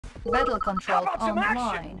Battle control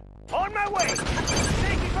online. On my way!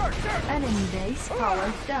 Taking first, sir! Enemy base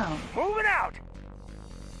powered down. Moving out!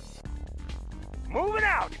 Moving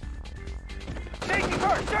out! Taking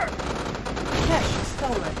first, sir! Cash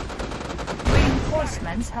stolen.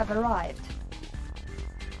 Reinforcements have arrived.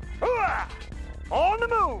 Hooah! On the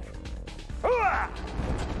move! Hooah!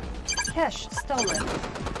 Cash stolen.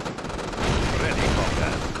 Ready,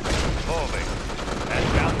 combat. Moving.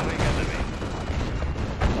 Encountering enemy.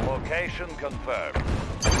 Location confirmed.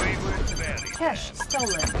 Wayward Valley. Cash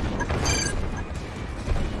stolen.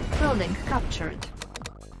 Building captured.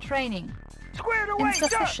 Training. Squared away, sir!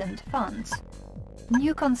 Insufficient funds.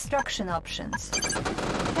 New construction options.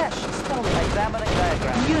 Cash stolen. Examining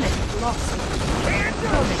diagram. Unit lost. Hands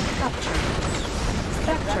up! Building captured.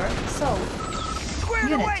 Structure sold.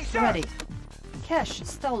 Squared away, Unit sir! ready. Cash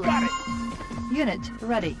stolen. Got it. Unit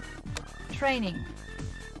ready. Training.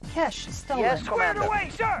 Cash stolen. Yes, Squared Commander. away,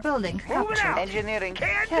 sir! Building Moving captured. out! Engineering.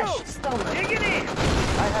 Can Cash do! stolen. Dig it in!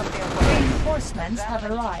 I have the information. Reinforcements have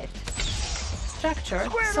arrived. Structure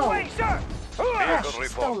Squared sold. away, sir! Hooah! Cash Vehicle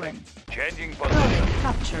stolen. reporting. Changing Building position.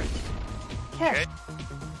 captured. Cash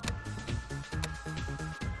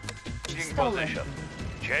Changing stolen. position.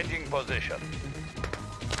 Changing position.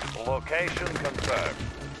 Location confirmed.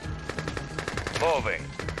 Moving.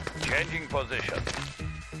 Changing position.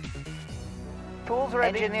 Tools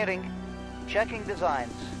ready. Engineering. Checking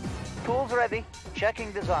designs. Tools ready.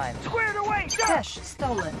 Checking designs. Squared away, sir! Cash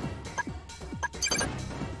stolen.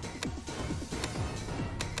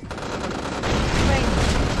 Training.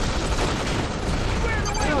 Squared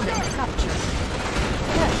away, Building sir! captured.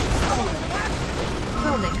 Cash stolen.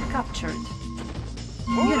 Building captured.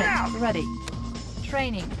 Unit out. ready.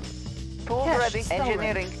 Training. Tools Cash ready. stolen.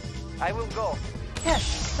 Engineering. I will go. Cash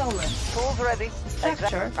stolen. Tools ready.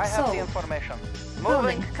 Structure I have sold. the information.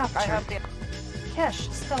 Building Moving. captured. I have the. Cash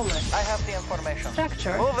stolen. I have the information.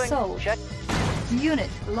 Structure Moving. sold. Check. Unit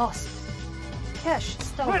lost. Cash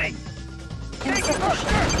stolen. Ready.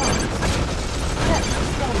 Insufficient funds. Cash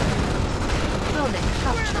stolen. Building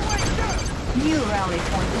Squared captured. away, sir! New rally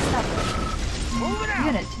point established. Moving out!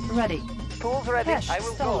 Unit ready. Tools ready. Cash I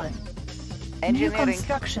will stolen. go. New Engineering.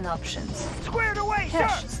 construction options. Squared away,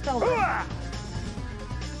 Cash sir! stolen. Hooah!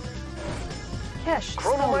 Cash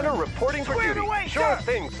Chrono Miner stolen. reporting for Squared duty. away, Sure sir.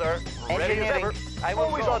 thing, sir. Ready as Engineering. ever. I will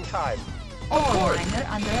Always go. on time. Ore course. miner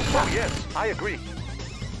under Oh, attack. yes, I agree.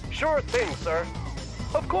 Sure thing, sir.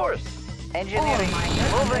 Of course. Engineering. Ore miner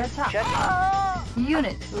under Moving. attack. Check.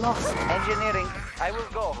 Unit lost. Engineering. I will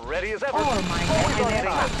go. Ready as ever. Ore miner Always under on Engineering.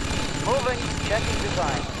 time. attack. Moving. Checking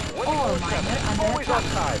design. Ore miner under Always on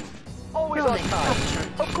attack. time. Always on Building time.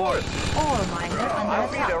 captured. Of course. Ore miner under I'll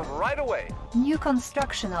be there attack. right away. New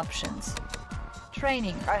construction options.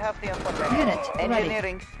 Training. I have the information. Unit ready.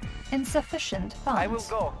 Engineering. Insufficient funds. I will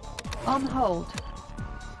go. On hold.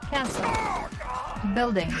 Cancel.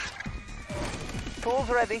 Building. Tools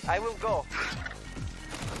ready. I will go.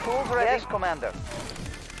 Tools ready. Yes, Commander.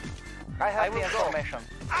 I have the information.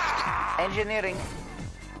 Engineering.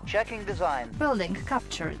 Checking design. Building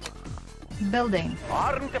captured. Building.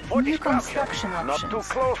 Armed for New destruction. construction Not too options.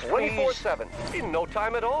 close, 24/7. In no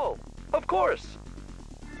time at all. Of course.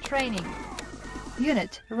 Training.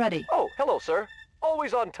 Unit ready. Oh, hello, sir.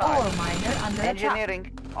 Always on time. Ore miner under attack.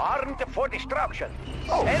 Engineering. Armed for destruction.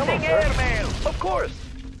 Oh, Sending hello, sir. airmail! Of course.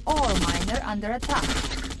 Ore miner under attack.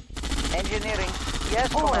 Engineering.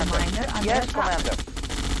 Yes, Ore Commander. miner under Yes, attack. Commander.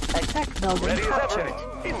 Tech building Ready as captured.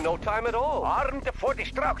 ever. In no time at all. Armed for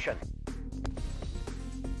destruction.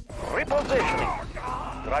 Repositioning.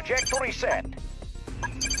 Trajectory set.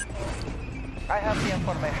 I have the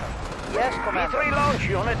information. Yes, Commander. V3 launch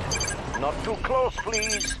unit. Not too close,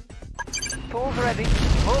 please. Tools ready.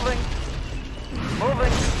 Moving.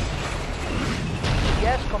 Moving.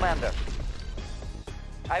 Yes, Commander.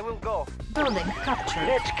 I will go. Building captured.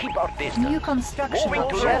 Let's keep our distance. New construction Moving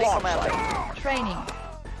to options. the Yes, launch Commander. site. Training.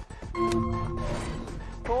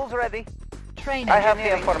 Tools ready. Training. I have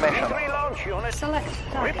the information. V3 launch unit. Select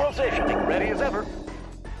target. Repositioning. Ready as ever.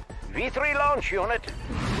 V3 launch unit.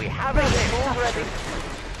 We have it. Tools ready.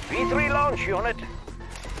 V3 launch unit.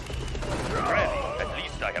 Ready. At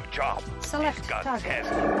least I have job. Select target.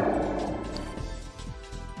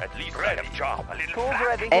 At least I have job. A little Tools flak.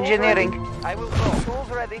 ready. Engineering. I will go. Tools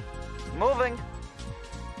ready. Moving.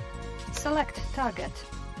 Select target.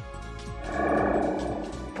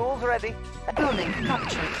 Tools ready. Building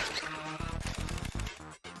captured.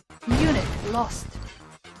 Unit lost.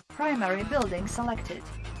 Primary building selected.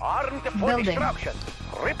 Armed for Building. destruction.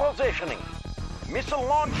 Repositioning. Missile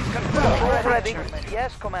launch Tools confirmed. ready. Captured.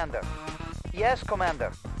 Yes, Commander. Yes,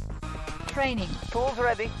 Commander. Training. Tools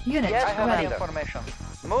ready. Unit Yes, I have ready. the information.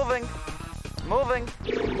 Moving. Moving.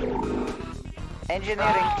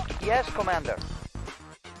 Engineering. Yes, Commander.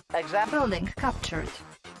 Exam. Building captured.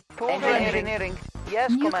 Engineering. Yes,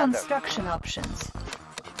 New Commander. construction options.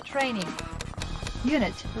 Training.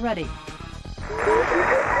 Unit ready.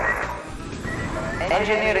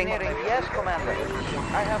 Engineering. Yes, Commander.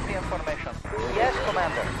 I have the information. Yes,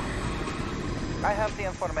 Commander. I have the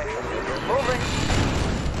information. Moving.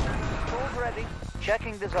 Tools ready.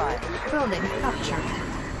 Checking design. Building captured.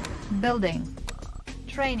 Building.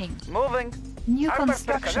 Training. Moving. New Armored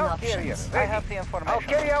construction personnel carrier. options. I have the I'll information.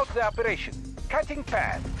 carry out the operation. Cutting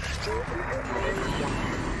path.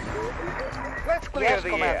 Let's clear Yes, the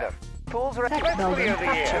Commander. air. Tools ready. Tech Let's building clear the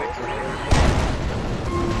air. captured.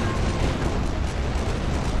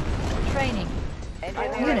 Training.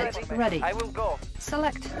 Engineering. Unit ready. I will go.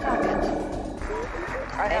 Select target.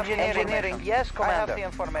 I have engineering. Yes, Commander. I have the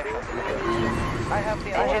information. I have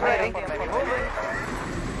the engineering. Moving.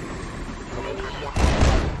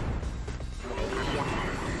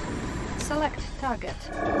 Select target.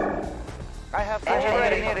 I have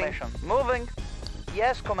engineering information. Moving.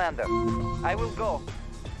 Yes, Commander. I will go.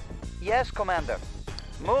 Yes, Commander.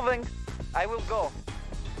 Moving. I will go.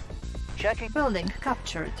 Checking. Building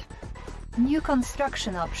captured. New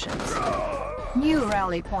construction options. New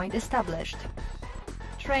rally point established.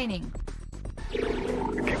 Training.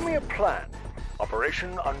 Give me a plan.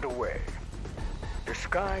 Operation underway.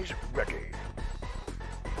 Disguise ready.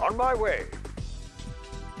 On my way.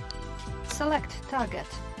 Select target.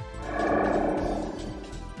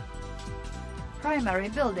 Primary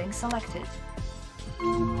building selected.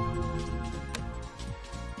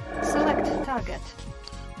 Select target.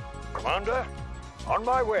 Commander, on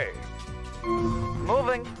my way.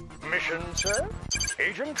 Moving. Mission, sir.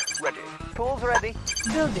 Agent ready. Tools ready.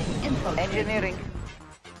 Building info. Engineering.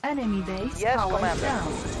 Enemy base Yes, powered Commander.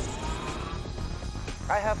 down.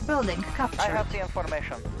 I have. Building I captured. have the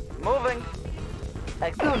information. Moving.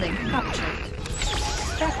 Building captured.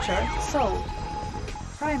 Structure sold.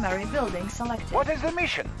 Primary building selected. What is the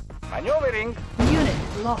mission? Maneuvering. Unit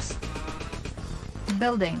lost.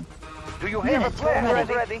 Building. Do you have a Unit plan? ready.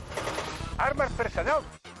 Tools ready. Armored personnel.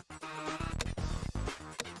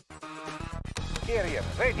 Carrier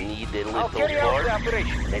ready. Need a I'll little carry out more? the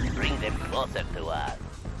operation. Let's bring them closer to us.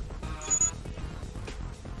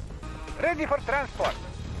 Ready for transport.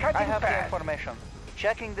 I Cutting have the path. information.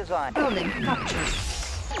 Checking design. Building captured.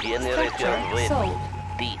 Generator Structure ready. sold.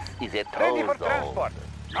 This is a Ready toll for zone. transport.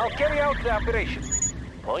 I'll carry out the operation.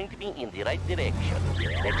 Point me in the right direction.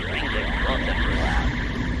 Let's bring them closer to us.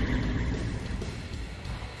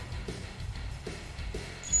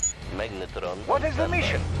 Magnetron. What on is the standby.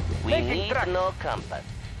 mission? We Making need track. no compass.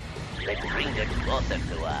 Let's bring them closer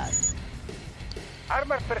to us.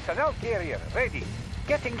 Armored personnel carrier ready.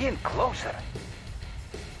 Getting in closer.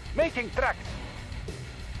 Making tracks.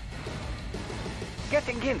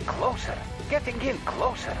 Getting in closer. Getting in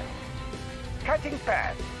closer. Cutting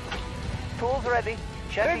path. Tools ready.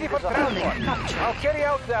 Checking Ready for design. transport. Building captured. I'll carry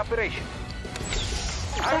out the operation.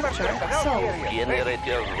 Armored Structure personnel sold. carrier ready.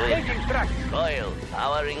 Generator ready. Making tracks. Coil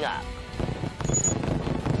powering up.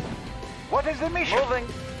 What is the mission? Moving.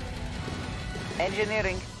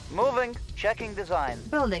 Engineering. Moving. Checking design.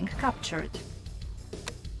 Building captured.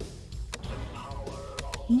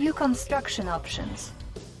 New construction options.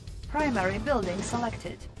 Primary building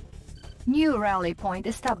selected. New rally point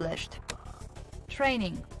established.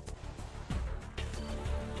 Training.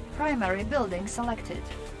 Primary building selected.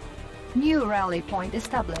 New rally point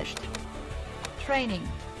established. Training.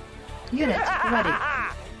 Unit ready.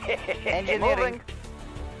 Engineering.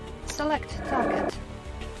 Select target.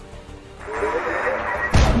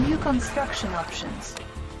 New construction options.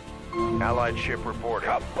 Allied ship reporting.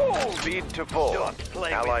 Kaboom! Speed to full. Don't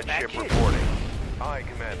play with Allied ship matches. reporting. Aye,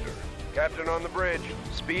 Commander. Captain on the bridge.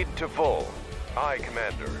 Speed to full. Aye,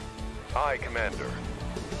 Commander. Aye, Commander.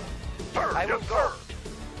 Sir, I will yes, go. sir.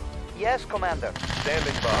 Yes, Commander.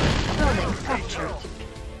 Standing by. Building captured.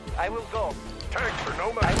 I will go. Tanks are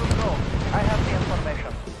no I match. will go. I have the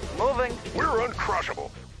information. Moving. We're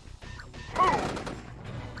uncrushable. Move!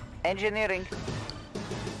 Engineering.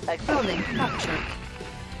 Building captured.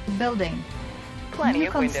 Building. Plenty New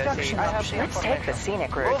of window construction seats. I have the options. Let's take the information.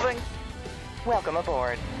 scenic route. Moving. Welcome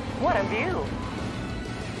aboard. What a view!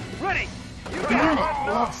 Ready. You got Unit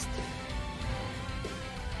it. lost.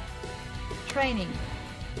 Training.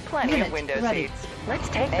 Plenty Unit of window ready. seats. Let's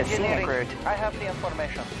take the scenic Engineering. route. I have the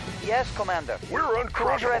information. Yes, Commander. We're Tools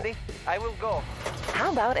uncrushable. ready. I will go.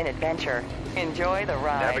 How about an adventure? Enjoy the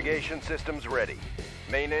ride. Navigation systems ready.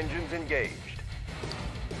 Main engines engaged.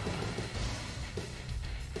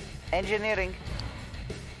 Engineering.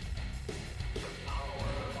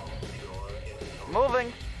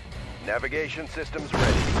 Moving. Navigation systems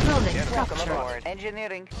ready. Building Welcome captured. aboard.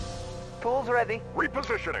 Engineering. Tools ready.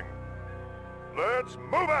 Repositioning. Let's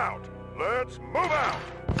move out. Let's move out.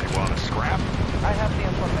 You want to scrap? I have the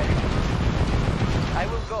information. I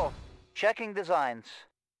will go. Checking designs.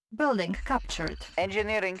 Building captured.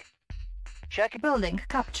 Engineering. Checking. Building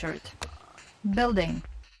captured. Building.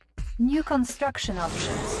 New construction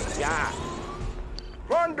options. Yeah.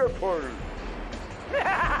 Wonderful.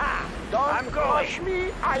 Don't rush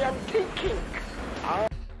me. I am thinking.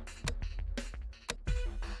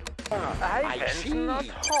 Ivan's not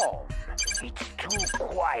home. It's too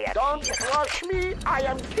quiet. Don't rush me. I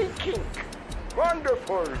am thinking.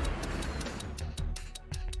 Wonderful.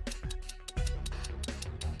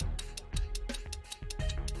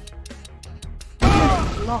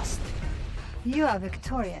 Unit lost. You are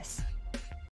victorious.